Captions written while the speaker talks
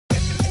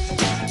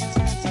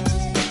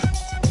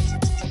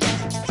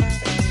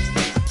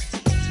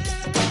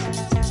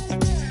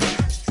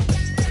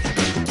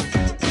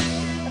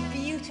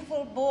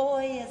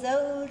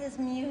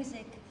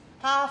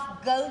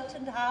half goat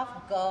and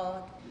half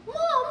god. Mom,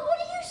 what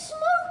are you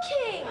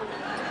smoking?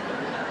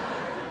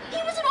 He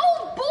was an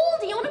old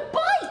baldy on a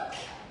bike.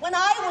 When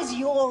I was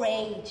your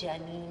age, I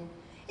mean.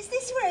 Is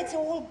this where it's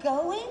all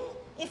going?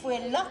 If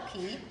we're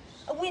lucky,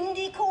 a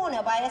windy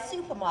corner by a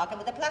supermarket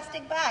with a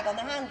plastic bag on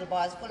the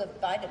handlebars full of,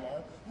 I don't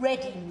know,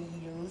 ready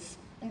meals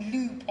and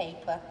loo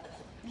paper,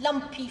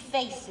 lumpy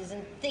faces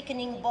and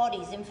thickening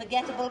bodies in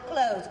forgettable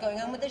clothes going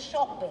home with the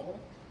shopping.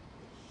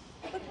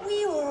 But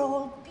we were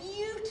all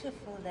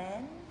beautiful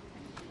then.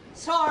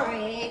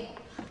 Sorry.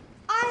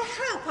 I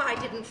hope I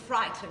didn't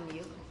frighten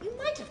you. You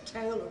might have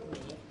told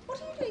me.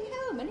 What are you doing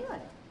home,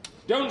 anyway?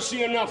 Don't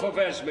see enough of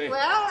Esme.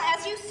 Well,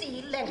 as you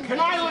see, Len... Can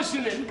I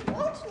listen in?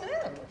 What?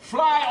 No.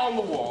 Fly on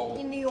the wall.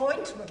 In the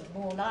ointment,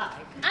 more like.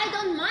 I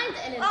don't mind,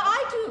 Eleanor.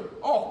 I do.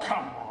 Oh,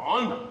 come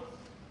on.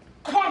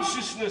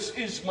 Consciousness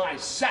is my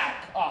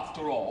sack,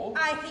 after all.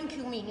 I think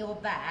you mean your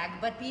bag,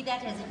 but be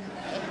that as it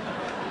may.